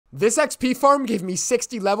This XP farm gave me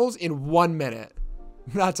 60 levels in 1 minute.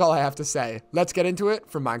 That's all I have to say. Let's get into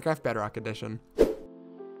it for Minecraft Bedrock Edition.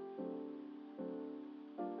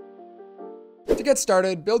 To get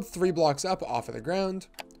started, build 3 blocks up off of the ground.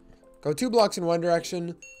 Go 2 blocks in one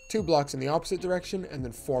direction, 2 blocks in the opposite direction, and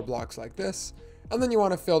then 4 blocks like this. And then you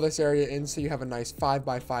want to fill this area in so you have a nice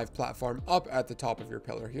 5x5 platform up at the top of your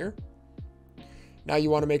pillar here. Now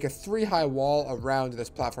you want to make a 3 high wall around this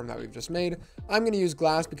platform that we've just made. I'm going to use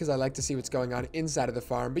glass because I like to see what's going on inside of the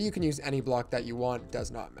farm, but you can use any block that you want, it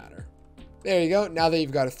does not matter. There you go. Now that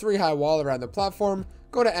you've got a 3 high wall around the platform,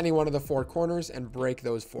 go to any one of the 4 corners and break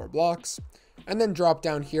those 4 blocks. And then drop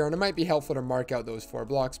down here, and it might be helpful to mark out those 4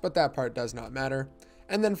 blocks, but that part does not matter.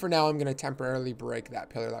 And then for now, I'm going to temporarily break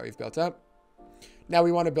that pillar that we've built up. Now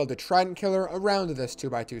we want to build a trident killer around this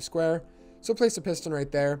 2x2 square. So place a piston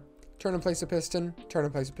right there, turn and place a piston, turn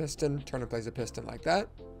and place a piston, turn and place a piston like that.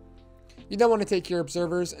 You then want to take your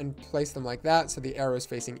observers and place them like that so the arrow is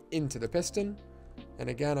facing into the piston. And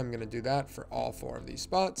again, I'm going to do that for all 4 of these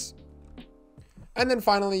spots. And then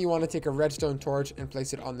finally, you want to take a redstone torch and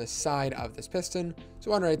place it on the side of this piston.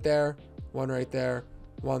 So one right there, one right there,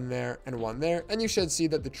 one there, and one there. And you should see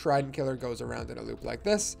that the trident killer goes around in a loop like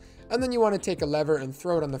this. And then you want to take a lever and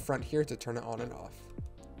throw it on the front here to turn it on and off.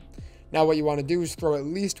 Now what you want to do is throw at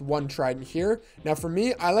least 1 trident here. Now for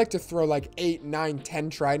me, I like to throw like 8, 9, 10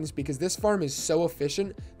 tridents because this farm is so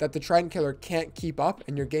efficient that the trident killer can't keep up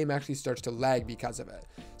and your game actually starts to lag because of it.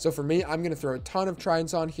 So for me, I'm going to throw a ton of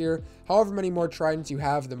tridents on here. However many more tridents you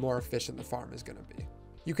have, the more efficient the farm is going to be.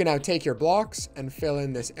 You can now take your blocks and fill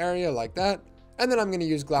in this area like that. And then I'm going to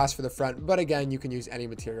use glass for the front, but again, you can use any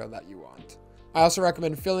material that you want. I also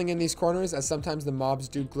recommend filling in these corners as sometimes the mobs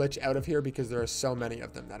do glitch out of here because there are so many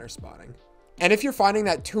of them that are spawning. And if you're finding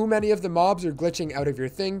that too many of the mobs are glitching out of your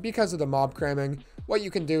thing because of the mob cramming, what you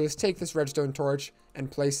can do is take this redstone torch and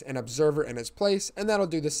place an observer in its place, and that'll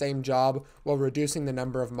do the same job while reducing the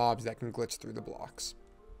number of mobs that can glitch through the blocks.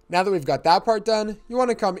 Now that we've got that part done, you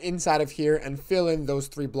want to come inside of here and fill in those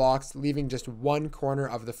 3 blocks, leaving just 1 corner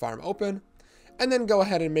of the farm open, and then go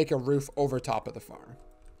ahead and make a roof over top of the farm.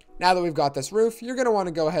 Now that we've got this roof, you're going to want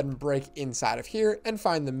to go ahead and break inside of here and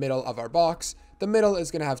find the middle of our box. The middle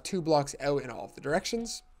is going to have 2 blocks out in all of the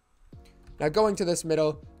directions. Now going to this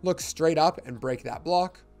middle, look straight up and break that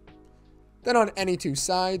block. Then on any 2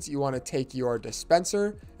 sides, you want to take your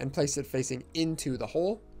dispenser and place it facing into the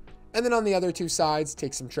hole. And then on the other 2 sides,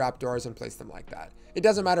 take some trapdoors and place them like that. It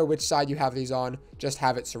doesn't matter which side you have these on, just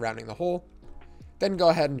have it surrounding the hole. Then go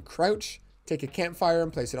ahead and crouch. Take a campfire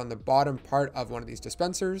and place it on the bottom part of one of these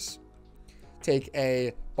dispensers. Take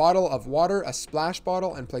a bottle of water, a splash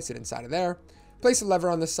bottle, and place it inside of there. Place a lever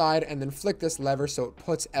on the side and then flick this lever so it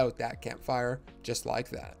puts out that campfire, just like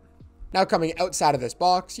that. Now coming outside of this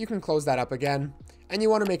box, you can close that up again. And you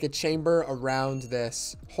want to make a chamber around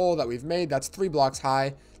this hole that we've made. That's 3 blocks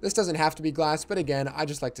high. This doesn't have to be glass, but again, I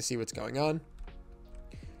just like to see what's going on.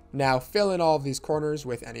 Now fill in all of these corners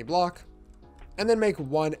with any block. And then make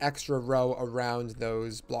 1 extra row around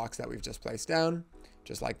those blocks that we've just placed down,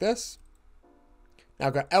 just like this. Now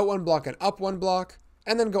go out 1 block and up 1 block,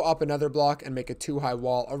 and then go up another block and make a 2 high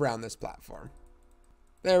wall around this platform.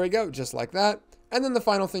 There we go, just like that. And then the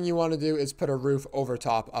final thing you want to do is put a roof over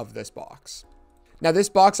top of this box. Now this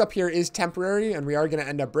box up here is temporary, and we are going to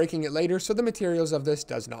end up breaking it later, so the materials of this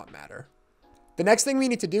does not matter. The next thing we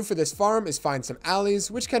need to do for this farm is find some alleys,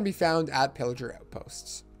 which can be found at pillager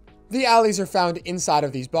outposts. The alleys are found inside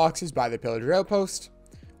of these boxes by the pillager outpost.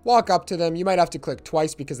 Walk up to them. You might have to click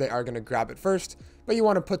twice because they are going to grab it first, but you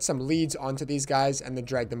want to put some leads onto these guys and then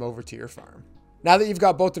drag them over to your farm. Now that you've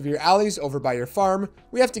got both of your alleys over by your farm,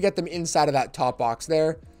 we have to get them inside of that top box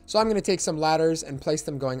there. So I'm going to take some ladders and place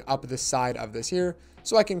them going up the side of this here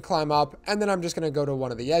so I can climb up, and then I'm just going to go to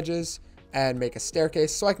one of the edges and make a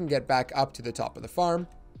staircase so I can get back up to the top of the farm.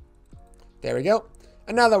 There we go.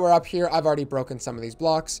 And now that we're up here, I've already broken some of these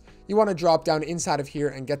blocks. You want to drop down inside of here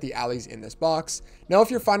and get the alleys in this box. Now, if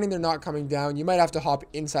you're finding they're not coming down, you might have to hop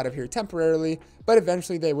inside of here temporarily, but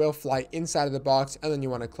eventually they will fly inside of the box, and then you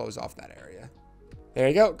want to close off that area. There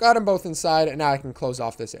you go. Got them both inside, and now I can close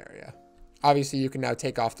off this area. Obviously, you can now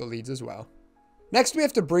take off the leads as well. Next, we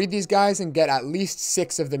have to breed these guys and get at least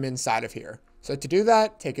 6 of them inside of here. So to do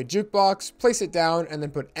that, take a jukebox, place it down, and then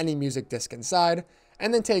put any music disc inside.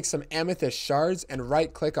 And then take some amethyst shards and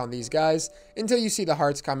right click on these guys until you see the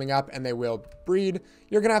hearts coming up and they will breed.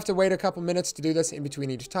 You're going to have to wait a couple minutes to do this in between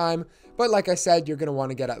each time, but like I said, you're going to want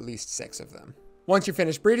to get at least 6 of them. Once you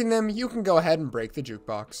finish breeding them, you can go ahead and break the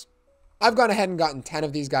jukebox. I've gone ahead and gotten 10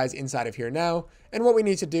 of these guys inside of here now, and what we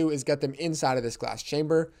need to do is get them inside of this glass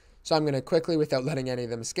chamber. So I'm going to quickly, without letting any of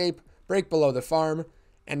them escape, break below the farm,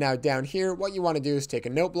 And now down here, what you want to do is take a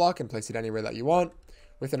note block and place it anywhere that you want,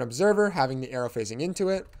 with an observer having the arrow facing into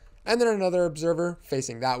it, and then another observer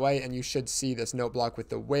facing that way, and you should see this note block with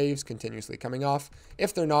the waves continuously coming off.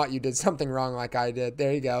 If they're not, you did something wrong like I did.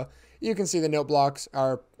 There you go. You can see the note blocks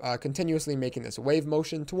are continuously making this wave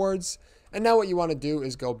motion towards. And now what you want to do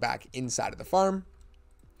is go back inside of the farm.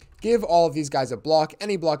 Give all of these guys a block,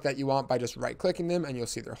 any block that you want, by just right-clicking them, and you'll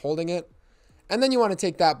see they're holding it. And then you want to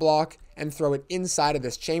take that block and throw it inside of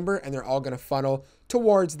this chamber, and they're all going to funnel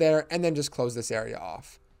towards there, and then just close this area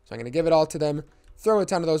off. So I'm going to give it all to them, throw a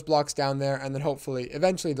ton of those blocks down there, and then hopefully,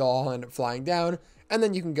 eventually they'll all end up flying down, and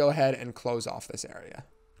then you can go ahead and close off this area.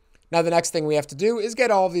 Now the next thing we have to do is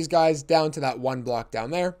get all of these guys down to that one block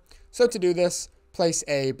down there. So to do this, place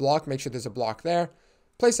a block, make sure there's a block there,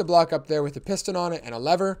 place a block up there with a piston on it and a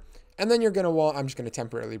lever, and then you're going to want, I'm just going to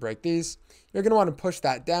temporarily break these, you're going to want to push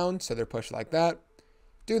that down, so they're pushed like that.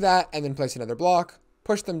 Do that, and then place another block,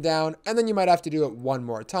 push them down, and then you might have to do it one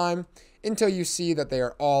more time until you see that they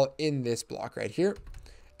are all in this block right here.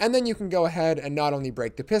 And then you can go ahead and not only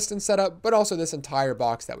break the piston setup, but also this entire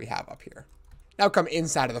box that we have up here. Now come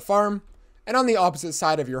inside of the farm, and on the opposite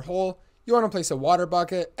side of your hole, you want to place a water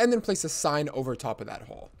bucket and then place a sign over top of that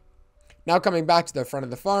hole. Now coming back to the front of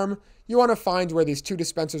the farm, you want to find where these two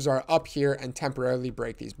dispensers are up here and temporarily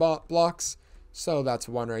break these blocks. So that's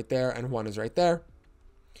one right there and one is right there.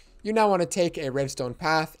 You now want to take a redstone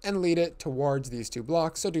path and lead it towards these two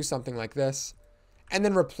blocks. So do something like this, and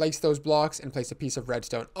then replace those blocks and place a piece of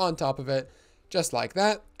redstone on top of it, just like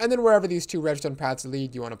that. And then wherever these two redstone paths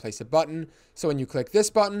lead, you want to place a button. So when you click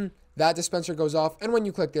this button, that dispenser goes off. And when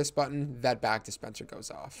you click this button, that back dispenser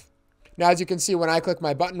goes off. Now, as you can see, when I click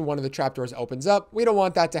my button, one of the trapdoors opens up. We don't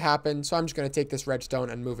want that to happen. So I'm just going to take this redstone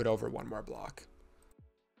and move it over one more block.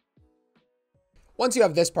 Once you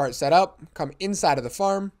have this part set up, come inside of the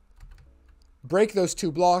farm, break those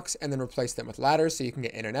two blocks and then replace them with ladders so you can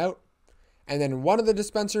get in and out. And then in one of the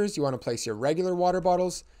dispensers, you want to place your regular water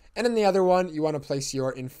bottles. And in the other one, you want to place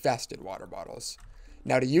your infested water bottles.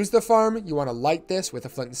 Now to use the farm, you want to light this with a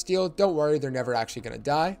flint and steel. Don't worry, they're never actually going to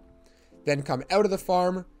die. Then come out of the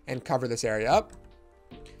farm and cover this area up.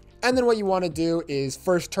 And then what you want to do is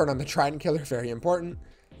first turn on the trident killer, very important.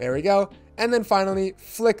 There we go. And then finally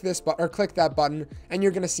flick this button or click that button, and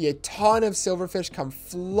you're going to see a ton of silverfish come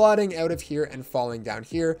flooding out of here and falling down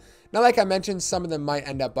here. Now, like I mentioned, some of them might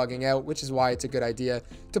end up bugging out, which is why it's a good idea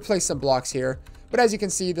to place some blocks here. But as you can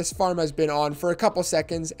see, this farm has been on for a couple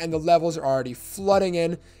seconds and the levels are already flooding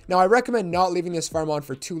in. Now, I recommend not leaving this farm on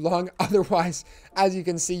for too long. Otherwise, as you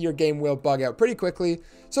can see, your game will bug out pretty quickly.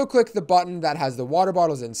 So click the button that has the water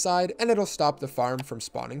bottles inside and it'll stop the farm from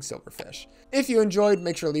spawning silverfish. If you enjoyed,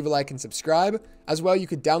 make sure to leave a like and subscribe. As well, you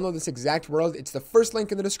could download this exact world. It's the first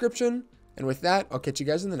link in the description. And with that, I'll catch you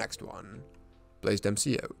guys in the next one.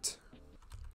 BlazedMC out.